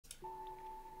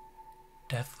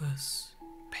Deathless,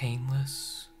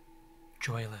 painless,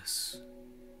 joyless,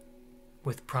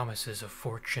 with promises of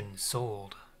fortune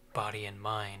sold, body and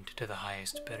mind, to the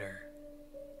highest bidder.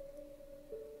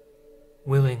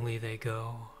 Willingly they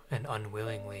go, and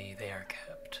unwillingly they are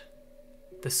kept.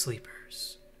 The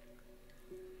sleepers.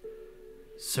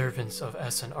 Servants of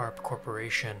S&ARP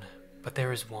Corporation, but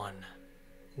there is one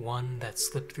that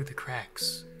slipped through the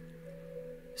cracks.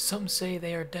 Some say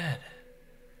they are dead,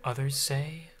 others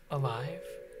say alive,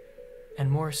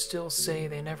 and more still say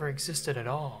they never existed at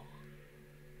all.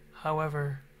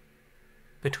 However,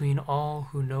 between all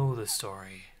who know the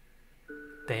story,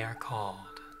 they are called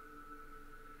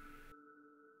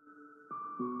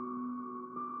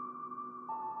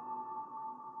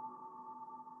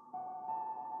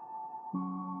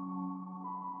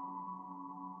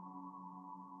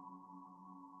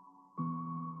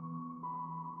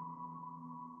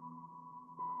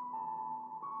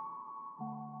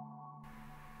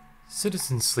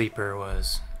Citizen Sleeper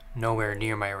was nowhere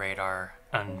near my radar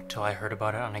until I heard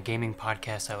about it on a gaming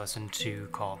podcast I listened to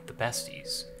called The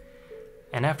Besties.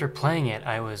 And after playing it,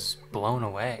 I was blown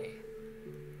away.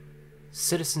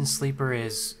 Citizen Sleeper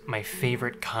is my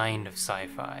favorite kind of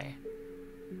sci-fi.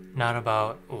 Not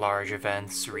about large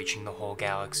events reaching the whole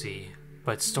galaxy,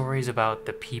 but stories about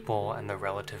the people and the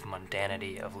relative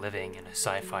mundanity of living in a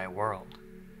sci-fi world.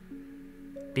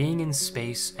 Being in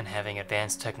space and having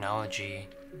advanced technology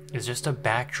is just a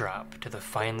backdrop to the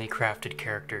finely crafted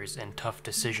characters and tough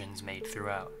decisions made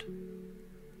throughout.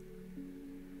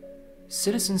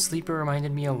 Citizen Sleeper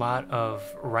reminded me a lot of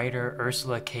writer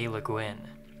Ursula K. Le Guin.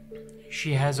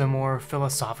 She has a more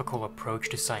philosophical approach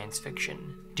to science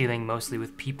fiction, dealing mostly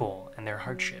with people and their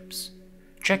hardships.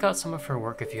 Check out some of her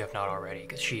work if you have not already,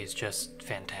 because she is just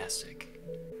fantastic.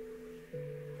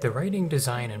 The writing,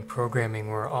 design, and programming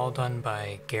were all done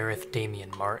by Gareth Damian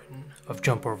Martin of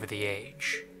Jump Over the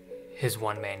Age, his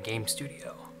one-man game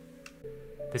studio.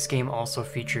 This game also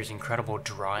features incredible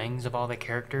drawings of all the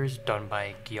characters done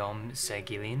by Guillaume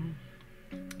Seguilin.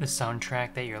 The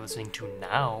soundtrack that you're listening to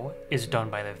now is done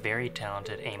by the very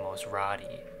talented Amos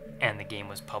Roddy, and the game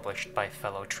was published by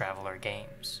fellow Traveller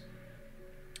Games.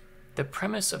 The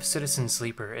premise of Citizen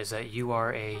Sleeper is that you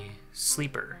are a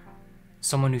sleeper,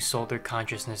 someone who sold their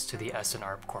consciousness to the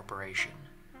S&ARP Corporation.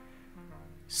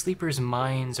 Sleepers'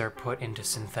 minds are put into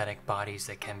synthetic bodies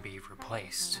that can be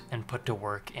replaced and put to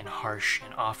work in harsh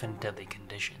and often deadly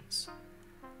conditions.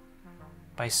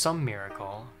 By some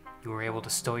miracle, you were able to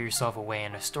stow yourself away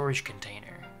in a storage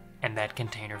container, and that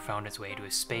container found its way to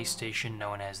a space station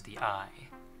known as the Eye.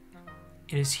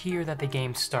 It is here that the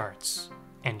game starts,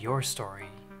 and your story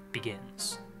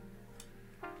begins.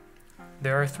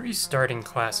 There are 3 starting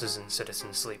classes in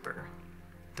Citizen Sleeper: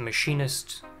 the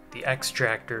Machinist, the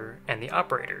Extractor, and the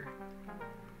Operator.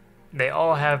 They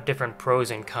all have different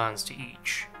pros and cons to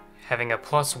each, having a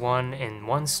 +1 in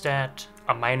one stat,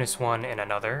 a -1 in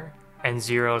another, and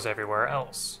zeros everywhere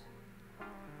else.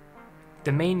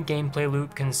 The main gameplay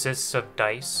loop consists of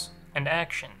dice and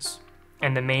actions,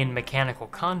 and the main mechanical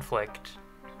conflict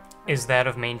is that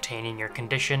of maintaining your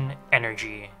condition,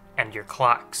 energy, and your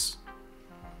clocks.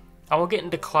 I will get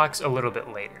into clocks a little bit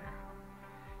later.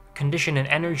 Condition and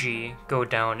energy go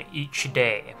down each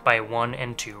day by 1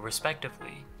 and 2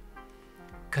 respectively.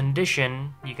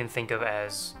 Condition you can think of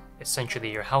as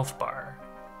essentially your health bar,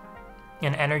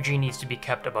 and energy needs to be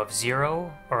kept above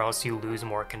 0 or else you lose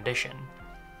more condition.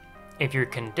 If your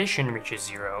condition reaches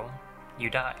 0, you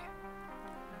die.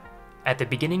 At the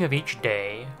beginning of each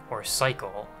day, or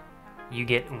cycle, you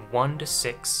get 1 to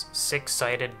 6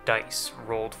 six-sided dice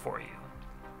rolled for you.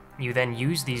 You then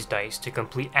use these dice to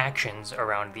complete actions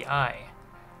around the Eye.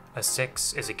 A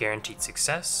 6 is a guaranteed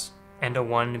success, and a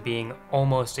 1 being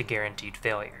almost a guaranteed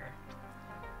failure.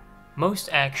 Most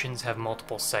actions have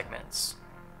multiple segments,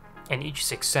 and each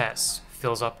success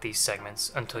fills up these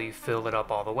segments until you fill it up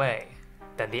all the way,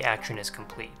 then the action is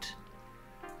complete.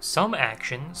 Some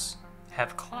actions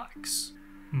have clocks,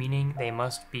 meaning they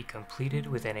must be completed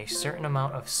within a certain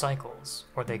amount of cycles,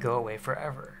 or they go away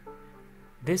forever.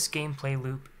 This gameplay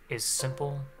loop is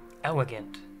simple,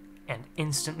 elegant, and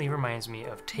instantly reminds me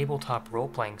of tabletop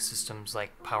role-playing systems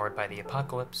like Powered by the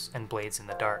Apocalypse and Blades in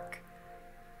the Dark.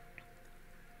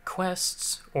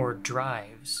 Quests, or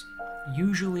drives,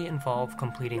 usually involve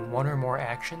completing 1 or more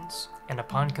actions, and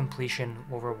upon completion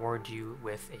will reward you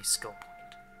with a skill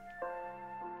point.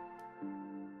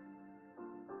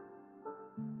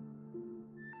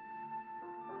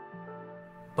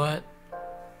 But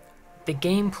the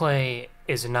gameplay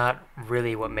is not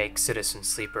really what makes Citizen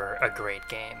Sleeper a great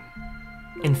game.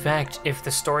 In fact, if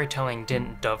the storytelling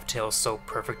didn't dovetail so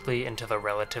perfectly into the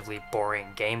relatively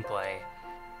boring gameplay,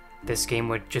 this game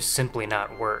would just simply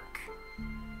not work.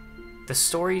 The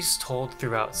stories told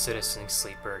throughout Citizen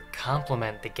Sleeper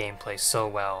complement the gameplay so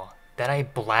well that I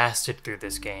blasted through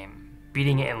this game,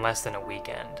 beating it in less than a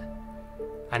weekend.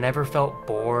 I never felt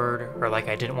bored or like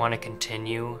I didn't want to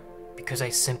continue, because I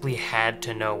simply had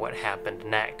to know what happened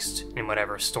next in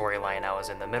whatever storyline I was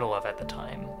in the middle of at the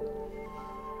time.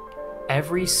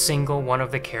 Every single one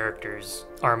of the characters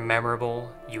are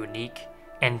memorable, unique,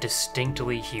 and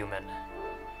distinctly human.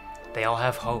 They all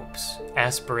have hopes,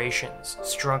 aspirations,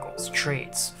 struggles,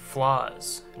 traits,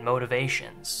 flaws, and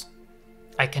motivations.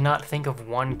 I cannot think of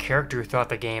one character throughout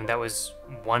the game that was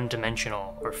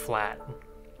one-dimensional or flat.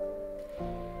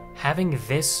 Having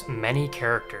this many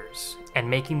characters and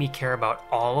making me care about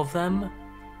all of them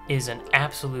is an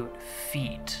absolute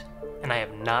feat, and I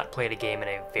have not played a game in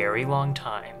a very long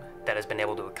time that has been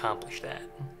able to accomplish that.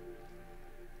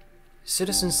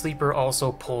 Citizen Sleeper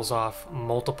also pulls off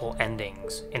multiple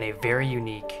endings in a very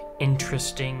unique,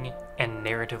 interesting, and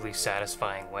narratively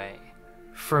satisfying way.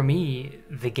 For me,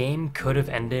 the game could have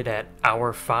ended at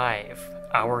hour 5,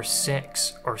 hour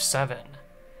 6, or 7.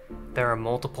 There are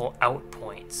multiple out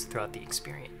points throughout the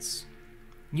experience,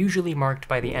 usually marked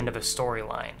by the end of a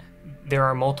storyline. There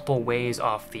are multiple ways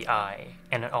off the eye,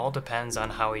 and it all depends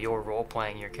on how you're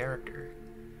role-playing your character.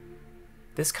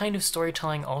 This kind of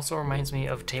storytelling also reminds me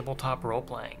of tabletop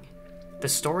role-playing. The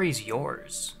story's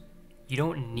yours. You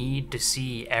don't need to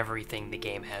see everything the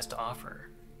game has to offer.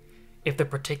 If the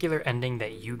particular ending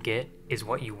that you get is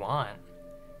what you want,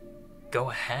 go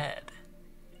ahead.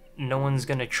 No one's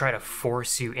gonna try to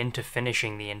force you into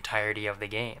finishing the entirety of the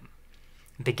game.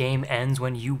 The game ends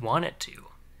when you want it to,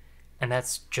 and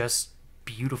that's just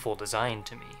beautiful design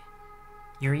to me.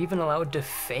 You're even allowed to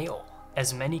fail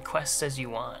as many quests as you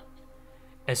want.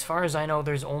 As far as I know,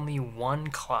 there's only one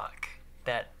clock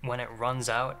that, when it runs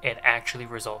out, it actually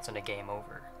results in a game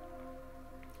over.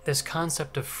 This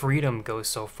concept of freedom goes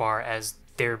so far as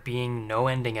there being no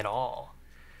ending at all,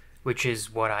 which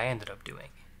is what I ended up doing.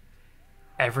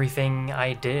 Everything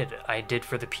I did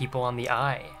for the people on the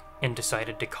Eye, and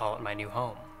decided to call it my new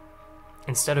home.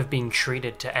 Instead of being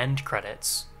treated to end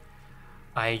credits,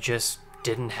 I just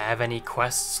didn't have any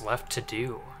quests left to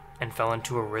do, and fell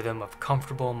into a rhythm of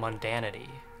comfortable mundanity,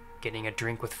 getting a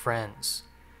drink with friends,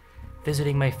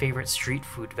 visiting my favorite street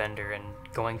food vendor, and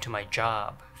going to my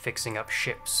job, fixing up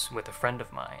ships with a friend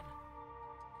of mine.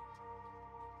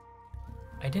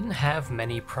 I didn't have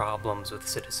many problems with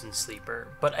Citizen Sleeper,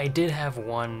 but I did have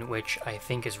one which I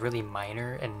think is really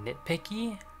minor and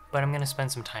nitpicky, but I'm gonna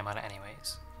spend some time on it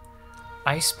anyways.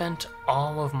 I spent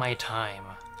all of my time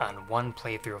on one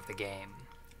playthrough of the game.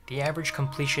 The average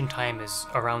completion time is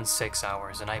around 6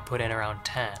 hours, and I put in around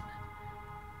 10.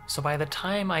 So by the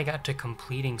time I got to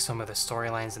completing some of the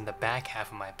storylines in the back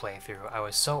half of my playthrough, I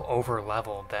was so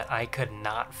over-leveled that I could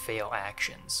not fail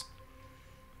actions.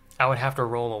 I would have to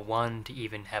roll a 1 to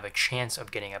even have a chance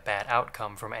of getting a bad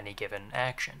outcome from any given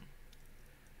action.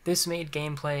 This made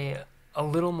gameplay a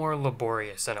little more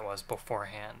laborious than it was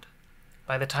beforehand.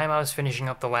 By the time I was finishing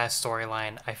up the last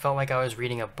storyline, I felt like I was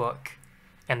reading a book,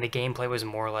 and the gameplay was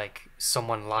more like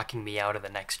someone locking me out of the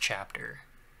next chapter.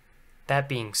 That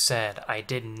being said, I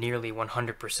did nearly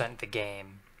 100% the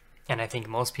game, and I think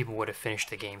most people would have finished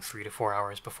the game 3 to 4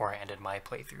 hours before I ended my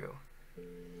playthrough.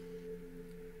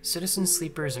 Citizen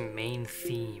Sleeper's main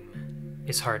theme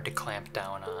is hard to clamp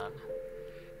down on,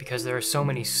 because there are so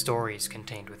many stories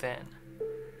contained within.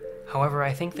 However,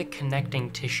 I think the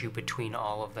connecting tissue between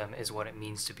all of them is what it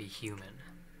means to be human.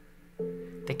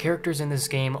 The characters in this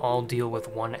game all deal with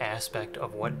one aspect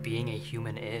of what being a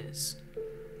human is,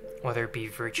 whether it be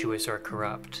virtuous or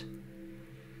corrupt.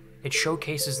 It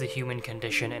showcases the human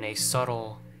condition in a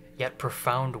subtle, yet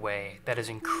profound way that is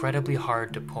incredibly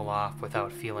hard to pull off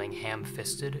without feeling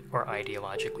ham-fisted or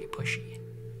ideologically pushy.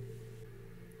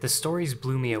 The stories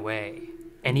blew me away,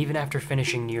 and even after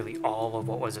finishing nearly all of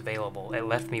what was available, it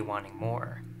left me wanting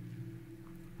more.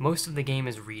 Most of the game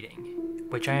is reading,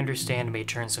 which I understand may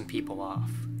turn some people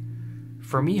off.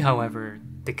 For me, however,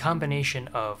 the combination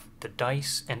of the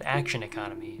dice and action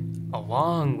economy,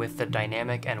 along with the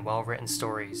dynamic and well-written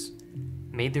stories,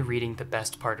 made the reading the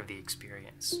best part of the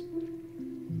experience.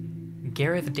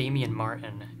 Gareth Damian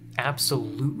Martin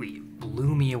absolutely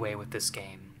blew me away with this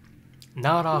game.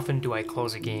 Not often do I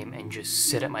close a game and just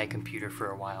sit at my computer for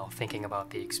a while thinking about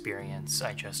the experience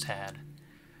I just had,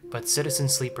 but Citizen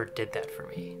Sleeper did that for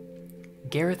me.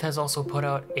 Gareth has also put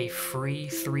out a free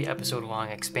 3-episode-long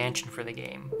expansion for the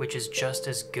game, which is just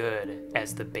as good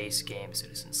as the base game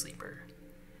Citizen Sleeper.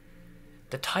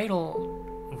 The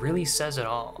title really says it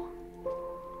all.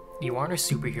 You aren't a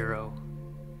superhero,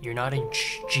 you're not a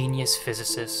genius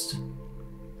physicist,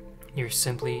 You're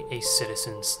simply a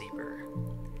citizen sleeper.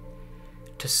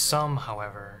 To some,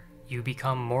 however, you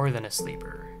become more than a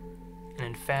sleeper, and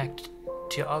in fact,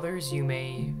 to others you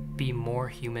may be more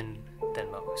human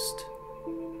than most.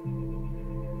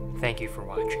 Thank you for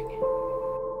watching.